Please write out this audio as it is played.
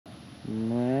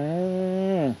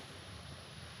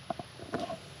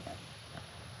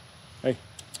Hey.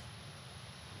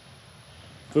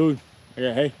 Food.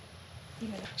 Yeah, hey.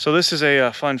 So this is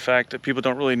a fun fact that people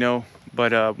don't really know,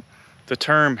 but the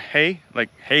term hey, like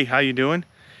hey, how you doing,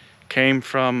 came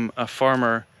from a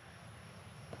farmer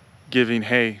giving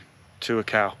hay to a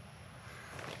cow.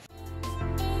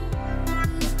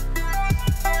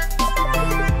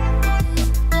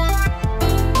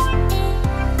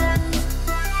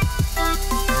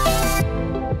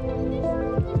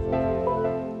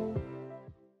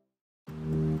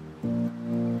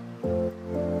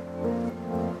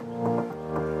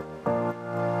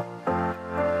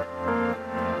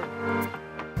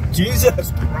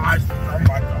 Jesus Christ! Oh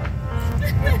my God!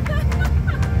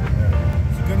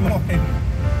 So good morning.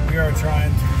 We are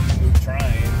trying to get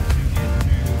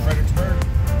to Fredericksburg.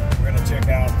 We're gonna check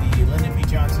out the Lyndon B.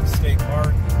 Johnson State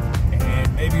Park,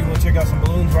 and maybe we'll check out some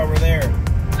balloons while we're there.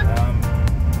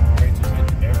 Rachel's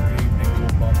hit every big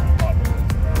little bump and pop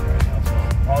that's around right now, so I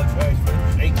apologize for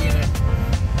shaking it.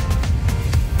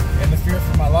 And the fear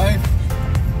for my life.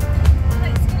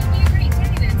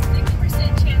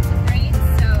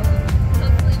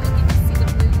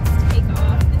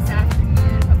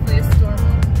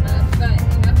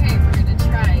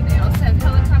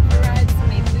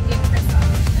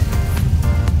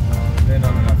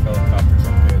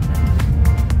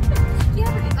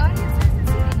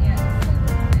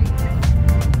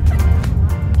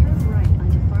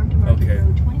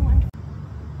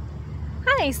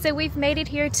 So we've made it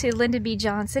here to Lyndon B.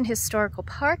 Johnson Historical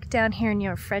Park down here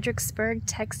near Fredericksburg,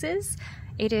 Texas.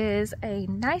 It is a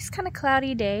nice kind of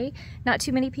cloudy day, not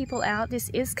too many people out. This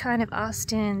is kind of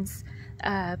Austin's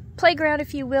playground,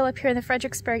 if you will, up here in the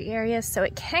Fredericksburg area, so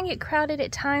it can get crowded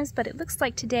at times, but it looks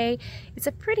like today it's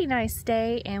a pretty nice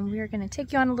day, and we're going to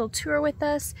take you on a little tour with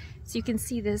us so you can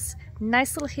see this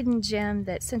nice little hidden gem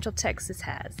that Central Texas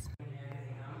has.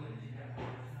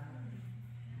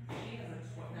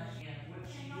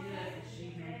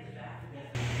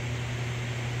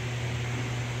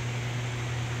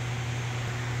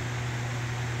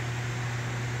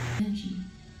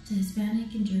 To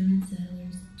Hispanic and German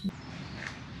settlers.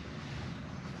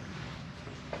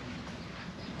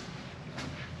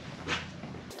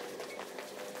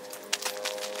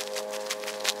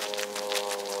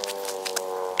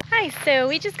 Hi, so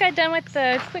we just got done with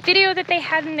the quick video that they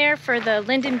had in there for the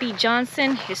Lyndon B.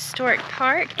 Johnson Historic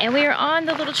Park, and we are on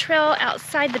the little trail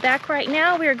outside the back right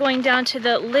now. We are going down to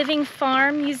the Living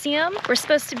Farm Museum. We're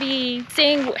supposed to be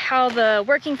seeing how the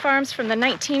working farms from the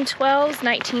 1912s,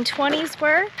 1920s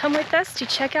were. Come with us to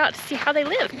check out to see how they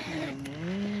live.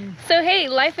 So hey,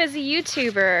 life as a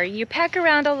YouTuber, you pack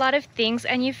around a lot of things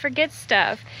and you forget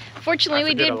stuff. Fortunately,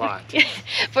 we did.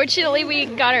 Fortunately, we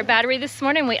got our battery this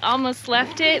morning. We almost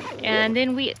left it, and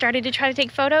then we started to try to take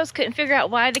photos. Couldn't figure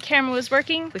out why the camera was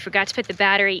working. We forgot to put the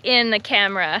battery in the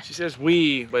camera. She says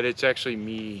we, but it's actually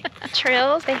me.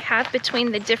 Trails they have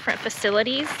between the different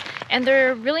facilities, and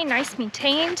they're really nice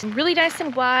maintained, really nice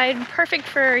and wide, perfect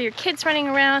for your kids running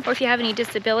around, or if you have any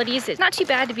disabilities. It's not too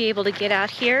bad to be able to get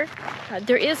out here.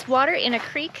 There is water in a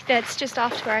creek that's just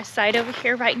off to our side over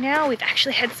here right now. We've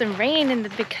actually had some rain in the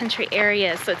big country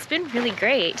area, so it's been really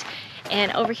great.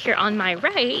 And over here on my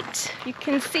right, you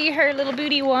can see her little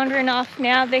booty wandering off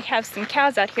now. They have some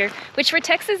cows out here, which for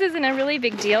Texas isn't a really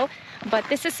big deal, but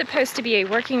this is supposed to be a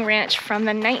working ranch from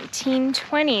the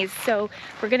 1920s. So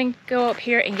we're gonna go up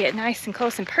here and get nice and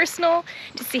close and personal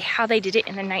to see how they did it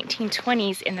in the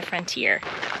 1920s in the frontier.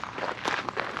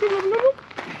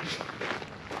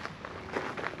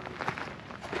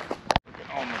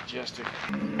 All majestic.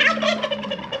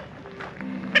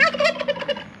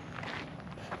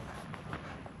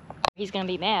 He's gonna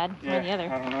be mad, Yeah, one or the other.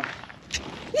 I don't know.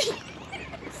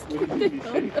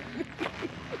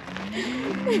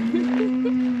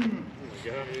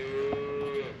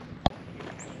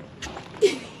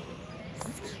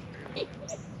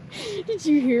 Did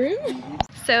you hear him?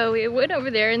 So we went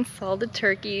over there and saw the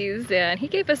turkeys, and he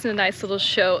gave us a nice little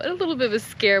show, a little bit of a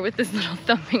scare with his little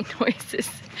thumping noises.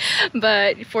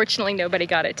 But fortunately nobody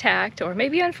got attacked, or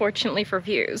maybe unfortunately for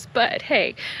views. But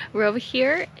hey, we're over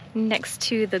here next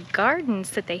to the gardens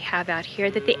that they have out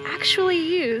here that they actually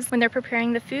use when they're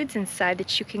preparing the foods inside,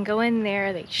 that you can go in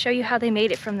there. They show you how they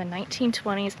made it from the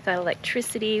 1920s without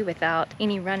electricity, without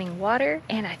any running water.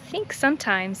 And I think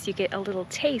sometimes you get a little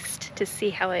taste to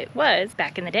see how it was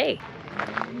back in the day.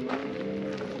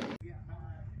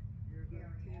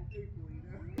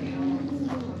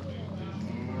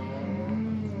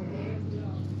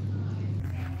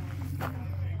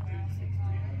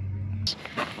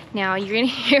 Now you're gonna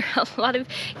hear a lot of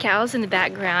cows in the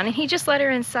background, and he just let her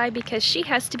inside because she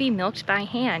has to be milked by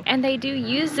hand. And they do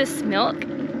use this milk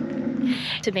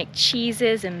to make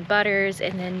cheeses and butters,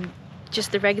 and then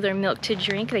just the regular milk to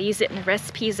drink. They use it in the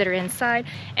recipes that are inside,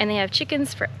 and they have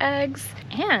chickens for eggs,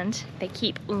 and they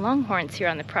keep longhorns here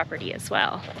on the property as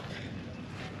well.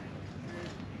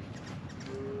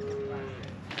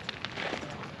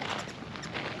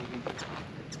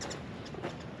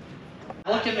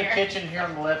 Look in the kitchen here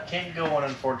on the left. Can't go on,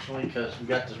 unfortunately, because we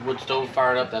got this wood stove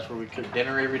fired up. That's where we cook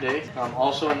dinner every day.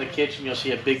 Also in the kitchen, you'll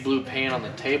see a big blue pan on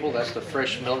the table. That's the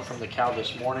fresh milk from the cow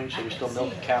this morning, so we still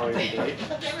milk the cow every day.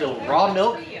 Still raw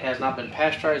milk. It has not been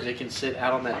pasteurized. It can sit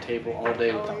out on that table all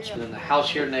day without smelling. In the house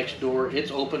here next door,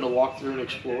 it's open to walk through and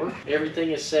explore.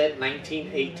 Everything is set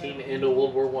 1918 into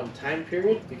World War I time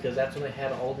period, because that's when they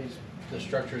had all the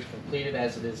structures completed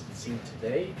as it is seen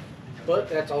today. But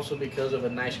that's also because of a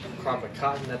nice crop of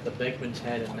cotton that the Beckmans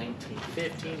had in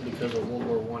 1915 because of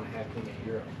World War I happening in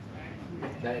Europe.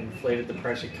 That inflated the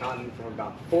price of cotton from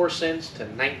about 4 cents to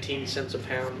 19 cents a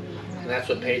pound. And that's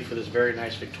what paid for this very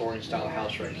nice Victorian style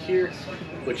house right here,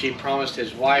 which he promised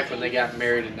his wife when they got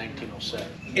married in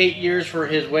 1907. 8 years for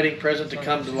his wedding present to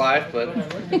come to life, but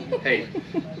hey,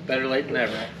 better late than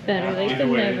never. Better late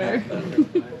than never.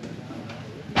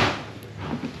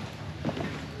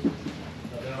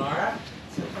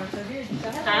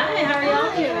 Hi, how are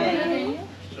y'all doing?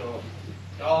 So,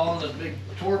 all on the big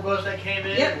tour bus that came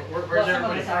in? Yep. Where's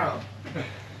everybody from?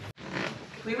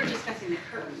 We were discussing the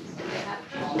curtains. Do they have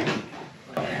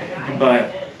You can buy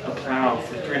a plow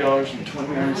for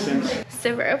 $3.29.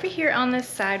 So we're over here on this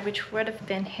side, which would have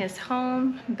been his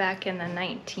home back in the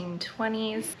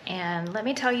 1920s. And let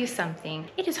me tell you something,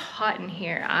 it is hot in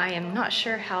here. I am not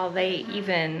sure how they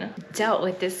even dealt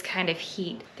with this kind of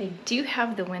heat. They do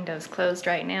have the windows closed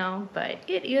right now, but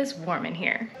it is warm in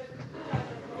here.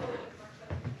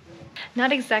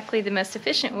 Not exactly the most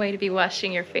efficient way to be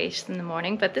washing your face in the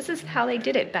morning, but this is how they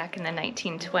did it back in the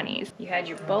 1920s. You had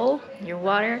your bowl, your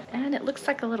water, and it looks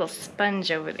like a little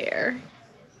sponge over there.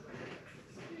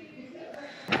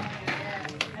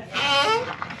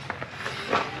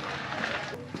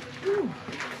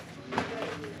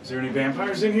 Is there any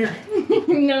vampires in here?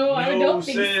 No, I don't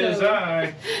think says so.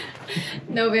 I.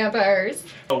 No vampires.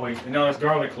 Oh wait, no, it's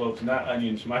garlic cloves, not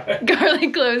onions. My bad.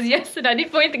 Garlic cloves, yes, and I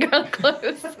did point the garlic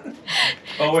cloves.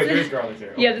 Oh wait, there's garlic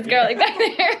there. Yeah, there's garlic back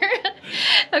there.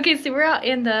 Okay, so we're out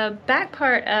in the back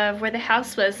part of where the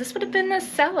house was. This would have been the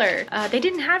cellar. They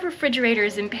didn't have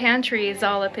refrigerators and pantries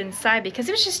all up inside because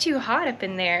it was just too hot up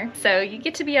in there. So you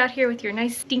get to be out here with your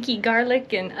nice stinky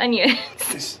garlic and onions.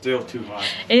 It's still too hot.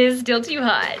 It is still too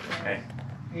hot. Hey,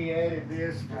 He added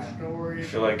this for storage.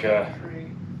 feel like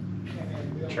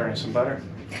churning some butter?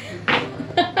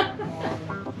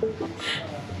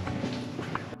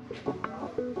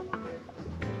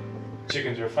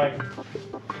 Chickens are fighting.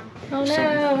 Oh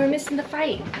no, we're missing the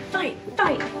fight. Fight,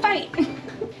 fight, fight.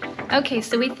 Okay,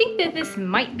 so we think that this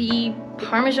might be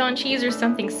Parmesan cheese or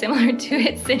something similar to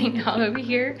it sitting out over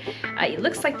here. It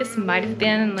looks like this might have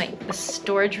been like the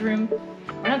storage room,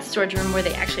 or not the storage room, where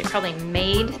they actually probably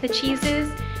made the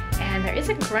cheeses. And there is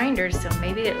a grinder, so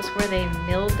maybe it was where they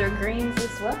milled their grains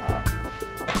as well.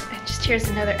 And just here's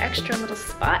another extra little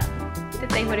spot that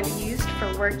they would have used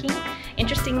for working.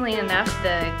 Interestingly enough,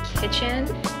 the kitchen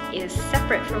is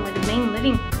separate from where the main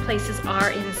living places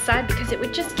are inside because it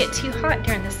would just get too hot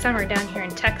during the summer down here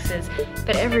in Texas.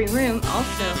 But every room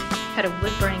also had a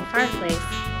wood-burning fireplace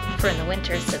for in the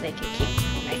winter so they could keep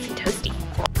nice and toasty.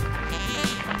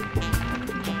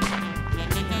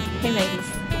 Hey ladies,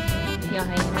 y'all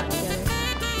hanging out together.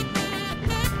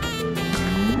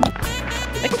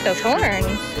 Look at those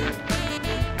horns.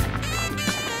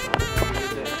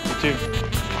 You too.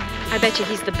 I bet you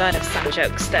he's the butt of some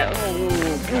jokes, though. Oh,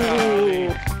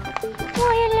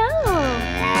 Oh, hello.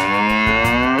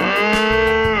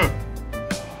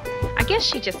 I guess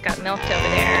she just got milked over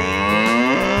there.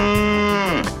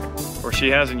 or she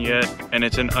hasn't yet, and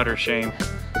it's an utter shame.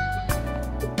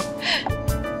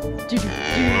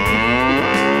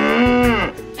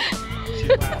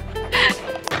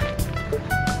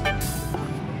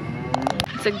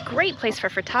 It's a great place for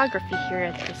photography here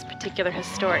at this particular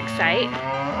historic site.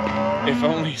 If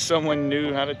only someone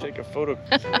knew how to take a photo.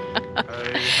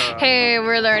 Hey,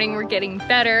 we're learning, we're getting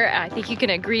better. I think you can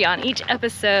agree on each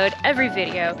episode, every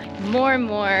video, more and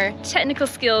more technical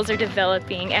skills are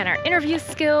developing, and our interview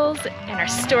skills and our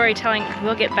storytelling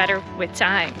will get better with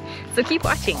time. So keep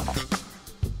watching.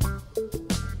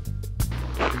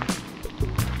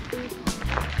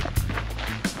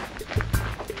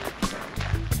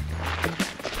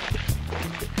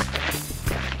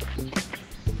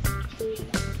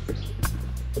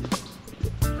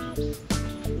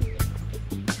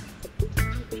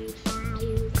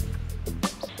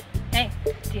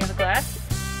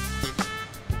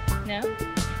 know,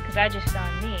 because I just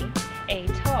found me a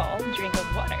tall drink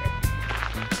of water.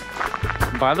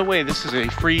 By the way, this is a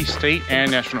free state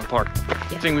and national park.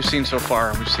 Everything we've seen so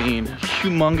far, we've seen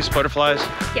humongous butterflies,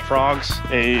 frogs,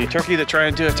 a turkey that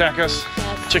tried to attack us,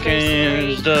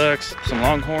 chickens, ducks, some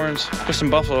longhorns. There's some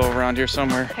buffalo around here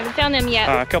somewhere. Haven't found them yet.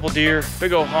 A couple deer,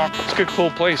 big old hawk. It's a good,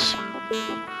 cool place.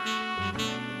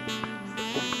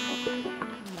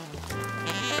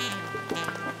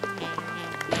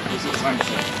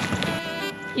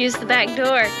 Use the back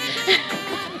door.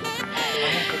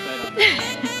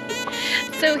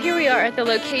 So here we are at the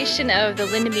location of the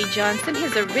Lyndon B. Johnson,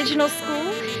 his original school.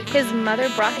 His mother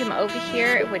brought him over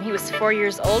here when he was 4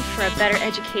 years old for a better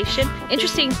education.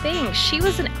 Interesting thing, she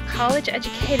was a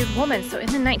college-educated woman, so in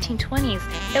the 1920s,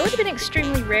 that would have been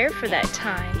extremely rare for that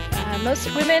time.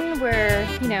 Most women were,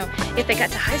 you know, if they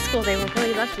got to high school, they were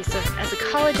really lucky. So as a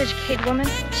college-educated woman,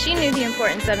 she knew the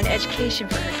importance of an education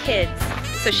for her kids.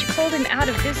 So she pulled him out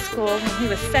of this school when he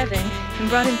was 7 and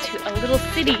brought him to a little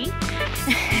city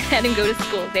and had him go to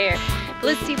school there. But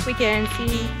let's see if we can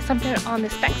see something on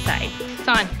this back side. It's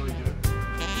on.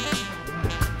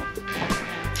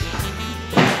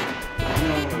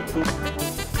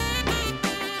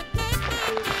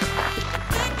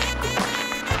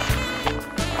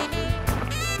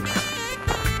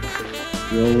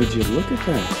 Well, would you look at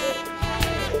that?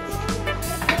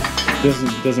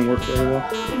 Doesn't work very well.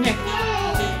 No.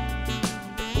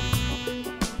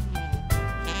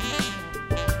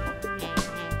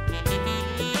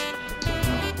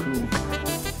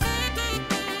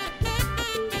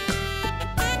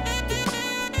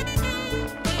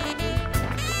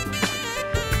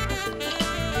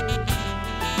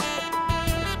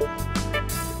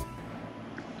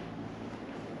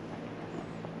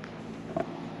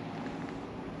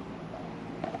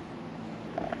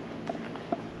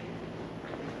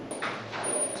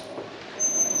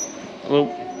 Hello.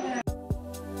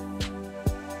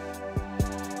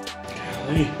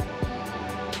 Golly.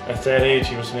 At that age,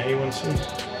 he was an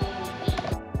A1C.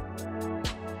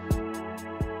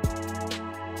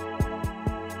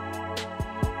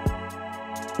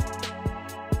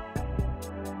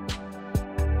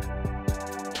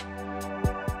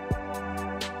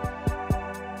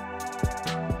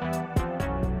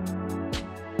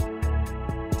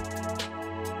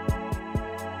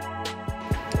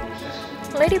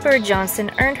 Lady Bird Johnson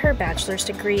earned her bachelor's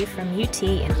degree from UT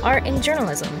in art and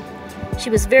journalism. She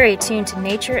was very attuned to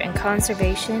nature and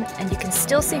conservation, and you can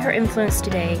still see her influence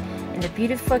today in the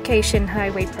beautification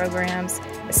highway programs,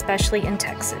 especially in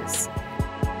Texas.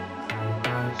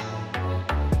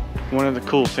 One of the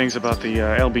cool things about the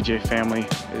LBJ family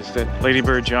is that Lady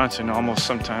Bird Johnson, almost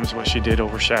sometimes what she did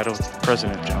overshadowed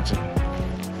President Johnson.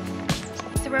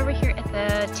 So we're over here at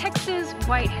the Texas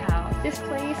White House. This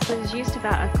place was used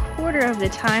about a quarter of the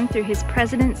time through his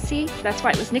presidency. That's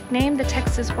why it was nicknamed the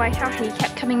Texas White House. He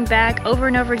kept coming back over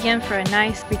and over again for a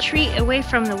nice retreat away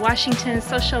from the Washington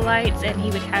socialites, and he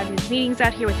would have his meetings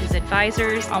out here with his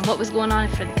advisors on what was going on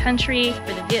for the country,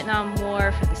 for the Vietnam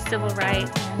War, for the civil rights.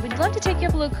 And we'd love to take you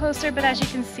up a little closer, but as you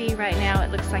can see right now,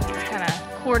 it looks like it's kind of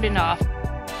cordoned off.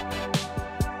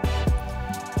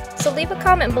 So leave a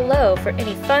comment below for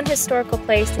any fun historical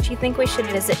place that you think we should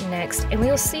visit next, and we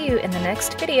will see you in the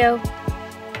next video.